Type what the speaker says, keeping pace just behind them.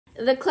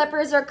The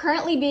Clippers are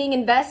currently being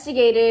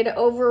investigated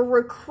over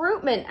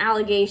recruitment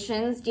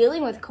allegations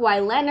dealing with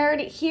Kawhi Leonard.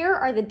 Here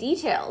are the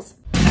details.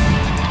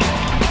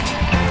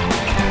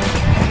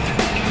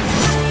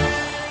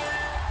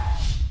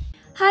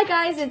 Hi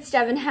guys, it's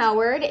Devin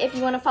Howard. If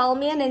you want to follow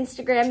me on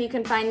Instagram, you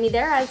can find me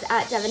there as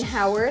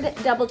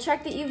 @DevinHoward. Double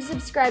check that you've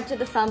subscribed to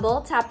the Fumble,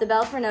 tap the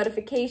bell for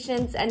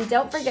notifications, and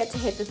don't forget to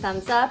hit the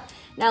thumbs up.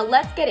 Now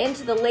let's get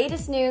into the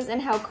latest news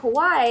and how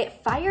Kawhi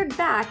fired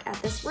back at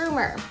this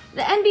rumor.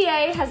 The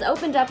NBA has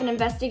opened up an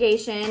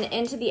investigation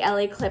into the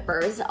LA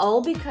Clippers,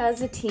 all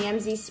because a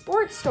TMZ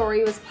sports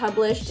story was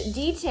published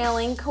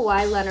detailing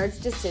Kawhi Leonard's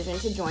decision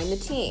to join the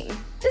team.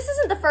 This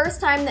isn't the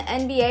first time the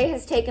NBA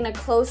has taken a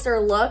closer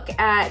look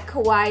at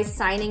Kawhi's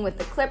signing with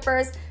the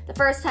Clippers. The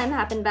first time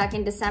happened back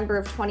in December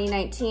of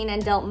 2019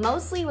 and dealt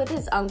mostly with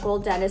his uncle,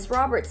 Dennis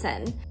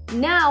Robertson.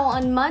 Now,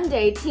 on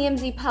Monday,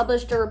 TMZ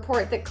published a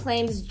report that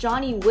claims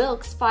Johnny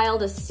Wilkes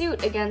filed a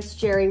suit against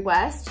Jerry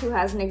West, who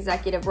has an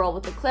executive role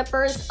with the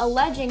Clippers,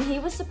 alleging he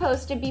was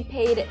supposed to be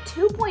paid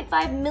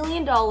 $2.5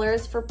 million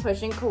for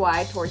pushing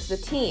Kawhi towards the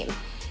team.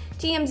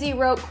 TMZ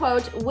wrote,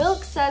 quote,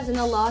 "Wilkes says in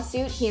the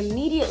lawsuit he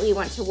immediately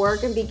went to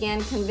work and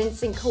began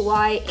convincing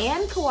Kawhi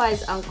and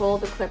Kawhi's uncle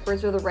the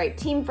Clippers were the right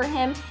team for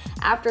him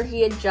after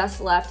he had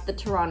just left the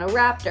Toronto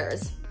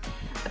Raptors."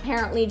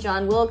 Apparently,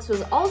 John Wilkes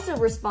was also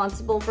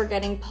responsible for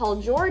getting Paul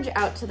George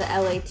out to the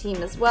LA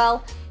team as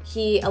well.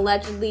 He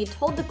allegedly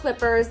told the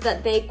Clippers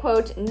that they,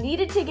 quote,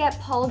 "needed to get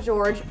Paul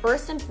George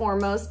first and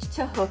foremost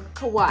to hook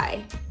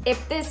Kawhi."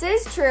 If this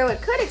is true,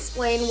 it could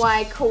explain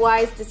why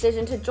Kawhi's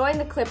decision to join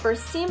the Clippers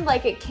seemed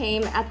like it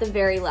came at the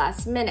very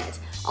last minute,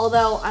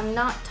 although I'm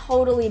not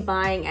totally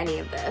buying any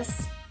of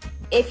this.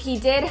 If he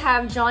did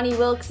have Johnny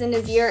Wilkes in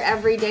his ear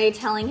every day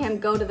telling him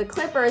go to the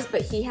Clippers,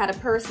 but he had a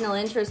personal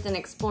interest in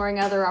exploring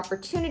other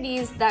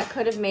opportunities, that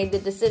could have made the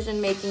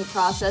decision-making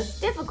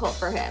process difficult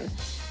for him.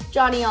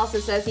 Johnny also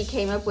says he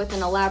came up with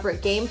an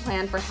elaborate game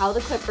plan for how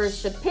the Clippers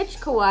should pitch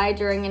Kawhi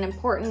during an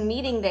important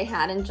meeting they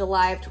had in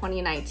July of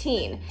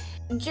 2019.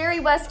 Jerry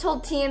West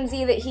told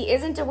TMZ that he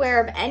isn't aware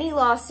of any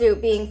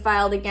lawsuit being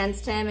filed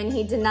against him, and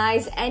he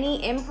denies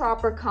any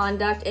improper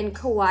conduct in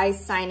Kawhi's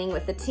signing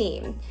with the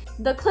team.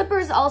 The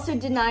Clippers also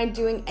denied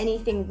doing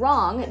anything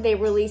wrong. They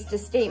released a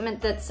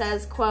statement that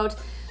says, quote,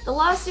 "The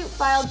lawsuit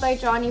filed by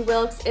Johnny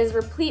Wilkes is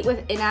replete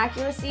with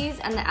inaccuracies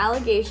and the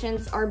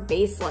allegations are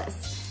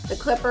baseless. The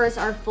Clippers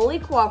are fully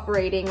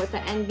cooperating with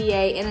the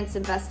NBA in its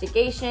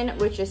investigation,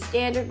 which is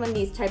standard when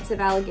these types of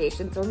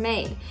allegations are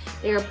made.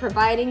 They are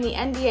providing the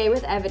NBA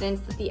with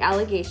evidence that the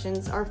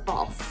allegations are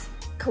false."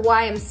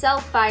 Kawhi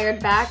himself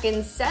fired back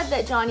and said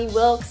that Johnny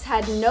Wilkes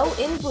had no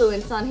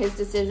influence on his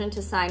decision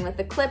to sign with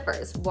the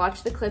Clippers.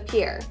 Watch the clip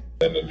here.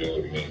 Nothing to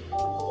do with me.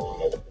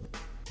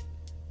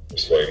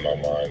 Swayed my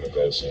mind to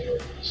go somewhere.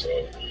 So,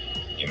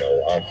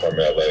 I'm from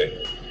LA,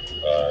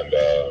 and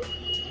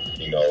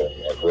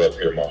I grew up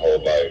here my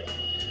whole life,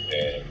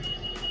 and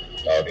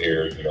out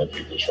here,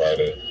 people try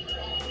to,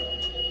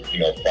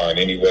 find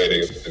any way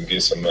to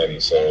get some money,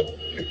 so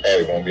it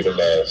probably won't be the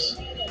last.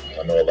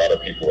 I know a lot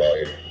of people out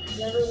here.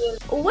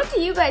 What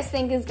do you guys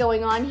think is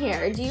going on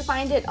here? Do you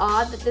find it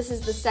odd that this is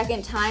the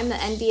second time the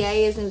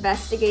NBA is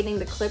investigating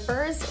the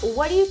Clippers?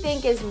 What do you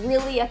think is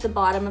really at the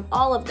bottom of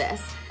all of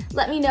this?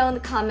 Let me know in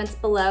the comments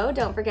below.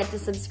 Don't forget to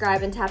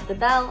subscribe and tap the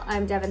bell.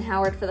 I'm Devin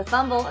Howard for The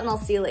Fumble, and I'll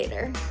see you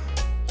later.